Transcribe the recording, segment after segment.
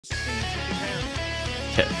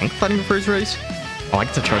Okay, I'm fighting the first race. Oh, I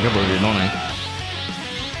get to charge up over here, don't I?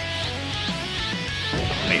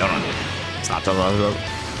 Wait, hold on. Stop.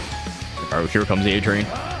 Alright, here comes the A train.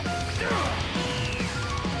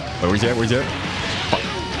 Wait, where's that? Where's that? Fuck.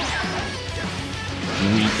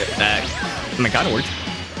 We get that. I mean, it kinda worked.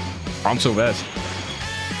 I'm so fast.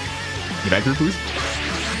 Get back here, please.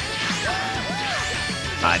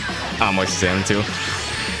 I don't like standing too.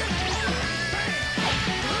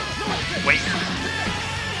 Wait.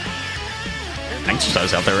 I can just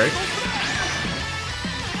us out there, right?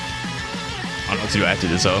 I don't know what to do after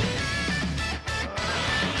this, though.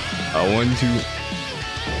 1, 2.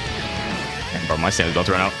 And bro, my stand's about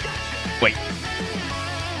to run out. Wait.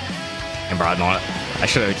 And bro, I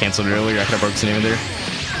should have canceled it earlier. I could have broke the name in there.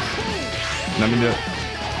 Let me do it.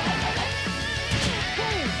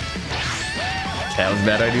 That was a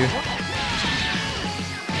bad idea.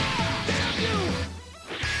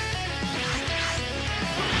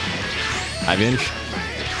 High bench.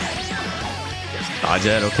 Dodge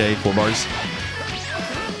that, okay, 4 bars.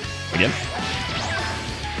 Again.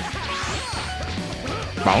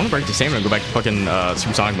 Bro, I want to break the stamina and go back to fucking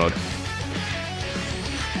supersonic mode.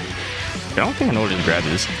 I don't think I know what his grab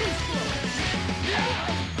is.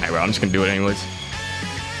 Alright, bro, I'm just gonna do it anyways.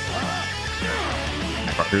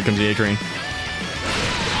 Alright, bro, here comes the A train.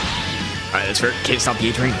 Alright, that's fair. Okay, stop the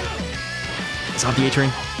A train. Stop the A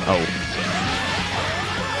train. Oh.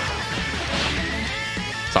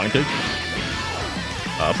 Sonic kick.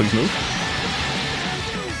 Please move.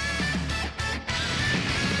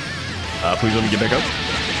 Please let me get back up.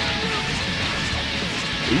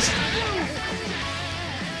 Please.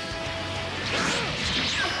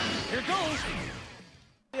 Here goes.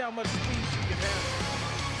 See how much speed you can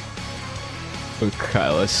handle. Okay,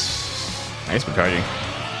 let's. I guess we're charging.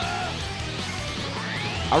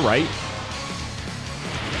 All right.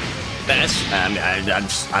 That's.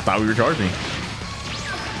 I thought we were charging.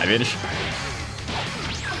 I finish.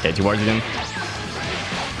 Okay, 2 bars again.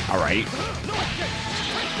 All right.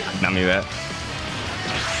 Not me that.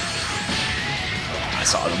 I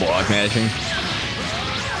saw the block matching.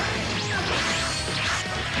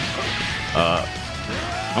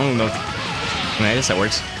 I don't know. I mean, I guess that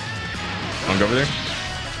works. Wanna go over there?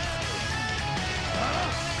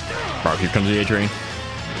 Bro, here comes the A train.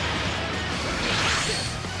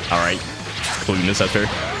 Alright. Including this, that's fair.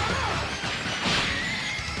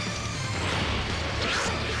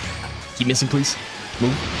 Keep missing, please.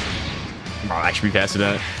 Move. Bro, I should be faster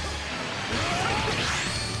than that.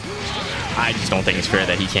 I just don't think it's fair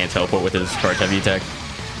that he can't teleport with his charge heavy attack.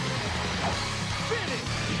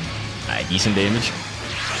 Alright, decent damage.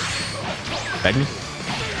 Back me.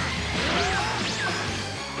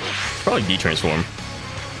 Probably de-transform.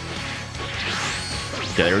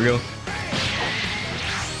 Okay, there we go.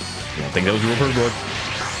 I don't think that was real purple blood.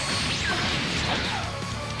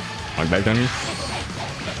 Walk back down here.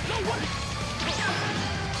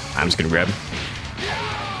 I'm just gonna grab him.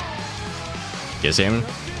 Get salmon.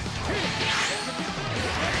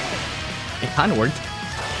 It kinda worked.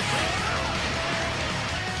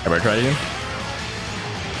 Everybody try it again?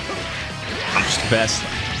 I'm just the best.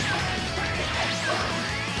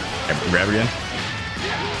 Grab again.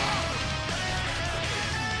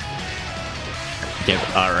 You can't.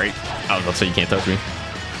 Alright. I was about to say you can't touch me.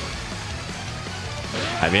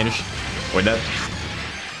 I vanished. Avoid that.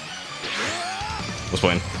 Let's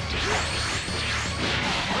win.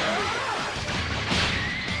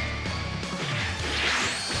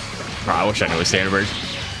 Oh, I wish I knew it was Xenoverse.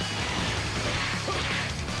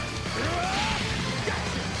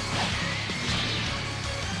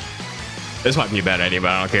 This might be a bad idea, but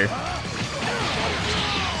I don't care.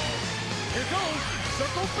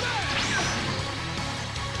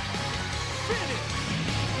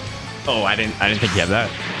 Oh, I didn't think you had that.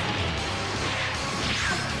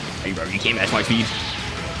 Hey, bro, you can't match my speed.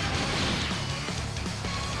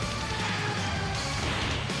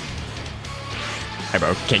 Hey,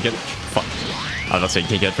 bro, can't get. Fuck. I was about to say you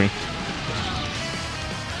can't get me.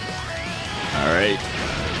 All right.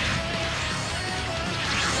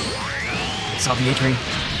 Stop the A train.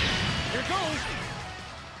 Here goes.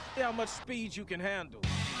 See how much speed you can handle.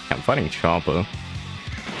 I'm fighting Champa.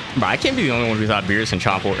 Bro, I can't be the only one who thought Beerus and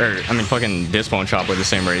Chomp or I mean fucking Dyspo and Chomp were the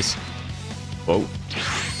same race. Whoa.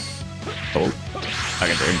 Oh.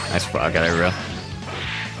 Okay, dude. Nice fuck. There we go.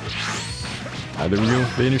 There we go.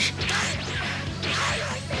 Finish.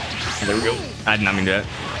 There we go. I did not mean that.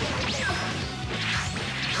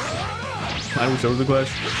 I wish that was a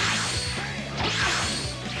clash.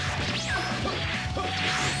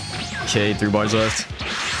 Okay, 3 bars left.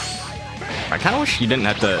 I kind of wish you didn't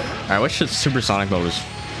have to. I wish the supersonic mode was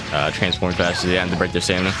transform faster. Yeah, and to break their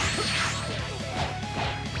stamina.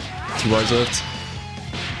 2 bars left.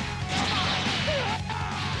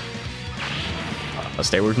 I'll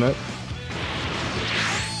stay away from that.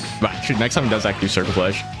 But shoot, next time he does, I can do circle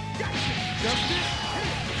flash.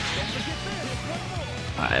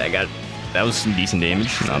 Alright, I got. That was some decent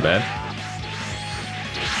damage. Not bad.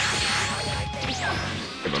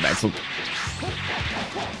 Give him a backflip.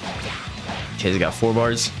 Okay, he got 4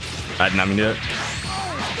 bars. I did not mean to do that.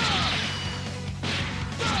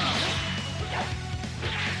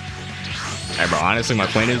 Alright, bro. Honestly, my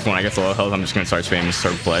plan is when I get to low health, I'm just gonna start spamming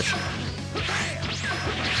circle flash.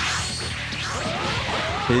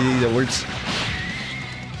 Hey, that works.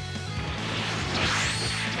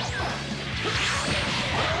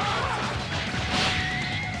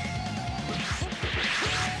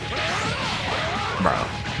 Bro,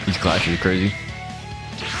 these clashes are crazy.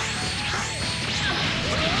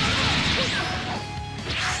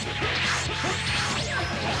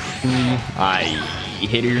 I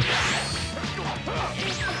hit her.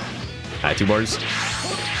 Alright, 2 bars.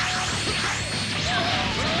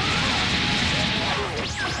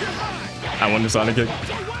 I won the Sonic kick.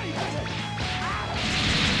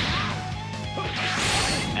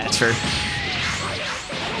 That's fair.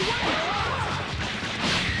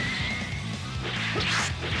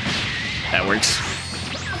 That works.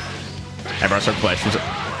 I brought some flash.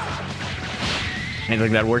 Anything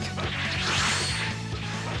like that work?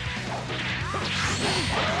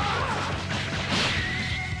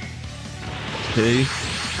 Okay.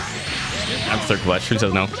 I'm third flash. Who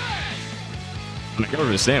says no? I'm gonna go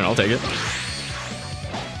over the stand. I'll take it.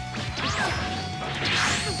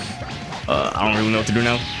 I don't really know what to do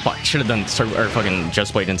now. Fuck, I should have done or fucking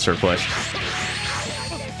just wait and circle flash.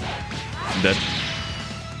 I'm dead.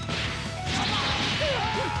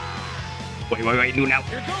 Wait, do now.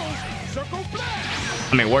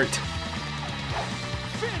 I mean, it worked.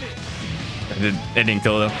 It didn't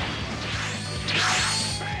kill though.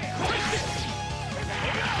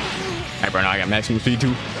 Alright, bro, now I got maximum speed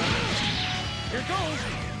too. Here goes.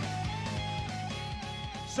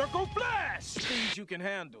 Circle flash. Speed you can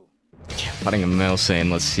handle. Fighting a male saying,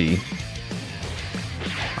 let's see.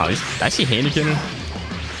 Oh, I see handy cannon.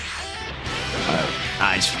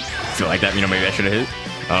 I just feel like that, you know, maybe I should have hit.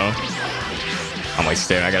 Oh. I'm like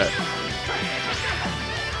staring, I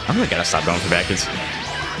really gotta stop going for back hits.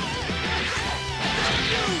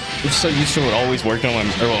 I'm so used to it always working on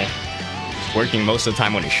my, or well, working most of the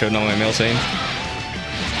time when it shouldn't on my male saying. I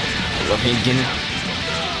love handy cannon.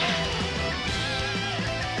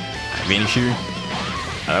 Vanish here.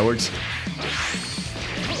 How that works.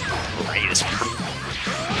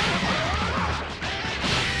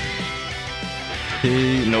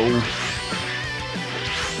 Hey, no.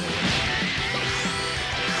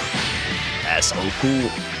 That's so cool.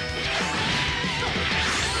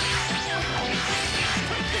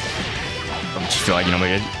 I just feel like, you know,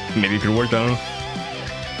 maybe it could work, I don't know.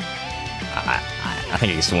 I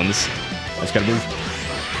think I can still win this. I just gotta move.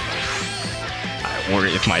 Or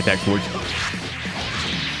if my attacks work.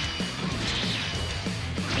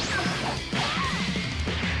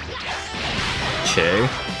 Okay.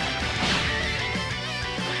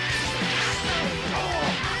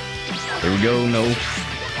 Here we go. No.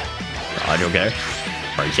 Are you okay?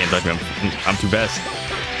 Alright, you can't touch me. I'm too fast.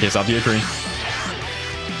 Can't stop the occurring.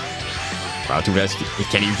 Wow, too fast. He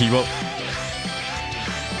can't even keep up.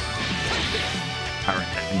 Alright,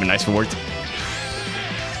 that'd been nice for work.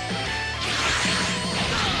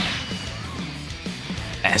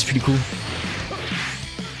 That's pretty cool.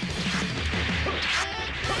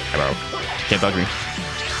 Hey, bro. Can't touch me.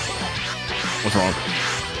 What's wrong?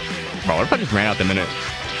 Bro, what if I just ran out the minute?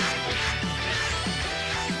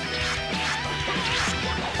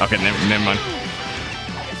 Okay, never mind.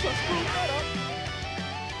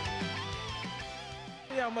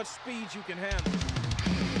 See how much speed you can handle.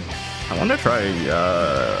 I want to try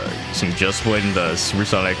some Just Blade in the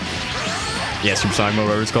Supersonic. Yeah, Supersonic mode,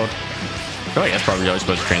 whatever it's called. I feel like that's probably always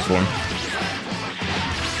supposed to transform.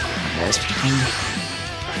 That's pretty cool.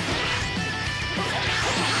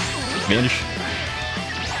 Vanish.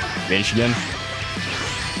 Vanish again.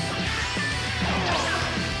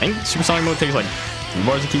 I think Supersonic mode takes like 2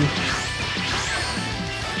 bars of Q.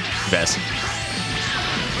 Best.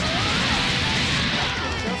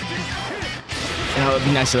 Oh, it'd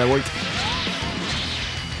be nice if that worked.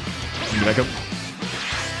 Get back up.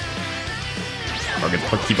 Or get the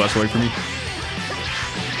fuck keep us away from me.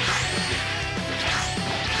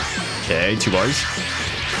 Okay, 2 bars.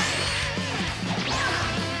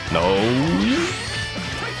 No.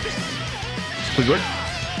 Please work.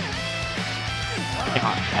 Come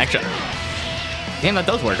on, action. Damn, that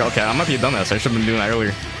does work. Okay, I might be a dumbass. I should have been doing that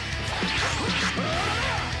earlier.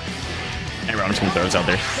 Anyway, I'm just gonna throw this out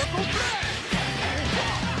there.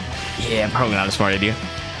 Yeah, probably not a smart idea.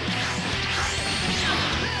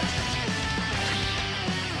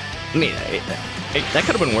 I mean, that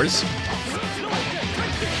could have been worse.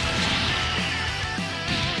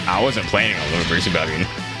 I wasn't planning on Xenoverse, but I mean,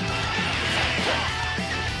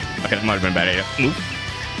 okay, that might have been a bad idea. Oop.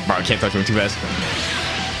 Bro, I can't touch him too fast.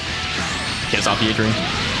 Can't stop the A-train.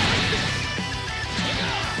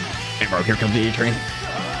 Hey, bro, here comes the A-train.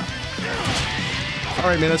 All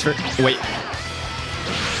right, man, that's fair. Wait.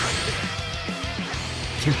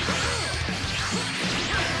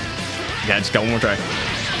 Yeah, just got one more try.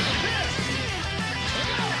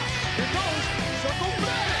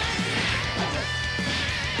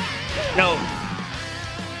 No.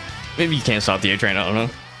 Maybe you can't stop the A-train, I don't know.